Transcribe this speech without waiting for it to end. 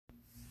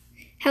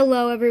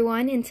Hello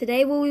everyone, and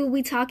today we will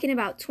be talking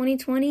about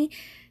 2020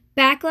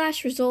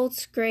 Backlash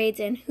results, grades,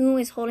 and who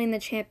is holding the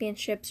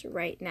championships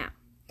right now.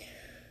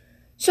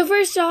 So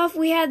first off,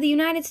 we had the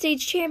United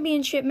States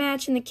Championship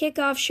match in the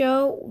kickoff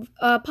show,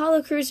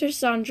 Apollo Crews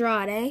versus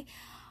Andrade.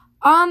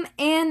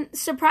 And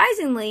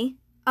surprisingly,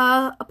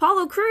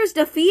 Apollo Crews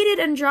defeated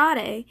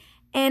Andrade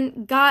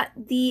and got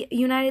the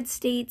United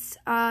States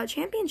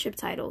Championship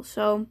title.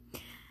 So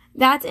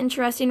that's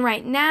interesting.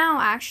 Right now,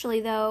 actually,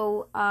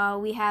 though,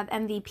 we have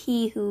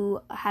MVP who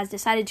has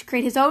decided to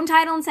create his own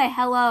title and say,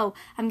 hello,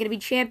 I'm going to be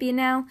champion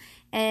now.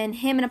 And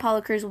him and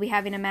Apollo Crews will be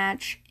having a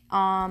match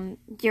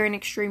during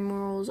Extreme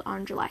Rules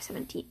on July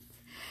 17th.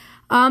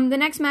 The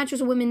next match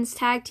was a women's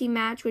tag team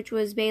match, which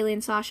was Bayley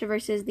and Sasha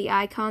versus the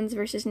Icons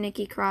versus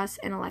Nikki Cross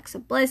and Alexa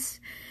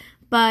Bliss.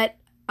 But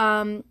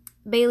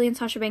Bayley and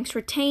Sasha Banks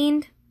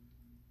retained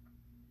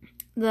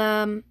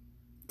the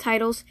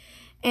titles.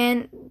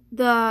 And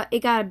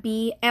it got a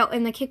B.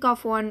 In the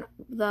kickoff one,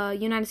 the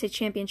United States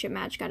Championship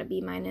match got a B-,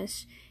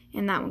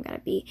 and that one got a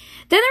B.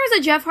 Then there was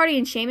a Jeff Hardy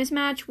and Sheamus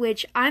match,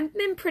 which I've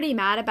been pretty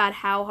mad about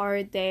how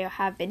hard they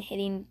have been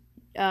hitting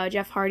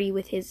Jeff Hardy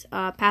with his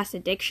past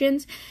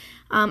addictions.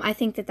 I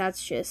think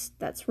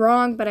that's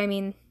wrong, but I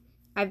mean,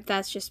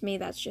 that's just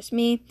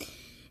me.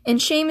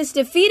 And Sheamus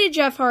defeated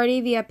Jeff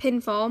Hardy via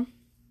pinfall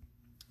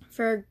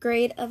for a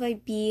grade of a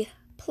B+.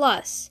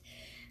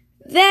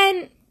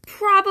 Then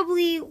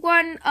probably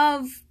one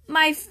of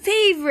my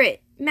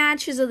favorite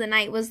matches of the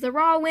night was the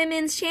Raw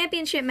Women's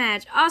Championship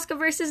match, Asuka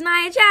versus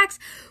Nia Jax,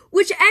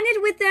 which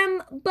ended with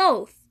them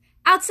both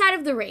outside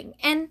of the ring,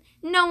 and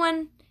no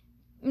one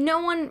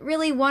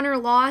really won or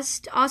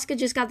lost. Asuka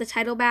just got the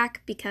title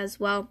back because,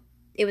 well,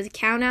 it was a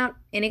count out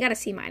and it got a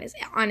C-.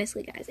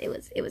 Honestly, guys,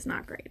 it was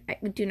not great. I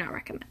do not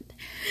recommend.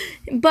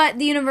 But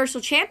the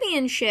Universal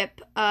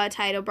Championship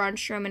title, Braun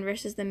Strowman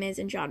versus The Miz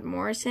and John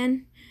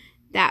Morrison,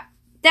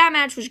 that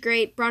match was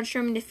great. Braun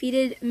Strowman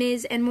defeated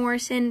Miz and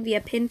Morrison via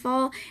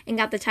pinfall and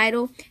got the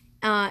title.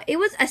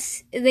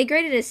 They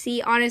graded a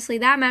C. Honestly,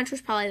 that match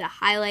was probably the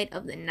highlight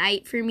of the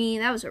night for me.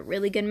 That was a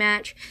really good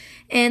match.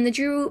 And the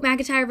Drew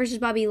McIntyre versus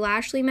Bobby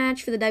Lashley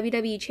match for the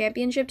WWE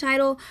Championship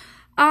title,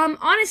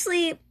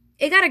 honestly,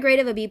 it got a grade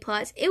of a B+.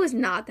 It was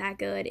not that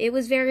good. It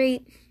was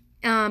very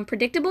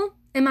predictable,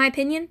 in my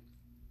opinion,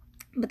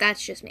 but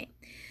that's just me.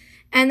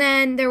 And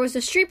then there was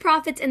the Street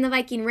Profits and the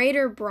Viking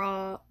Raider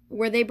brawl,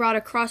 where they brought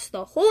across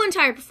the whole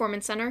entire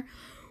Performance Center,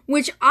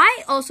 which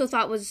I also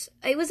thought was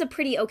a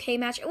pretty okay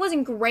match. It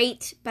wasn't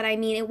great, but I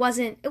mean, it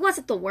wasn't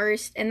the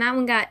worst, and that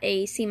one got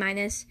a C-.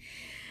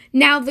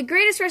 Now, the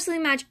greatest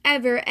wrestling match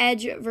ever,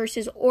 Edge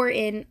versus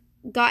Orton,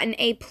 got an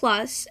A+,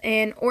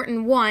 and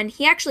Orton won.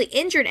 He actually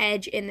injured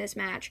Edge in this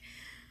match,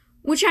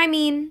 which, I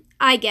mean,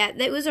 I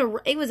get. It was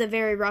a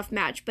very rough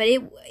match, but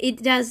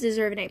it does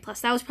deserve an A+.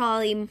 That was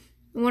probably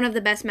one of the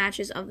best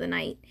matches of the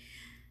night.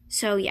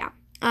 So, yeah.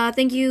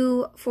 Thank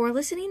you for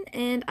listening,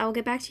 and I will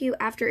get back to you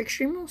after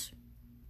Extreme Rules.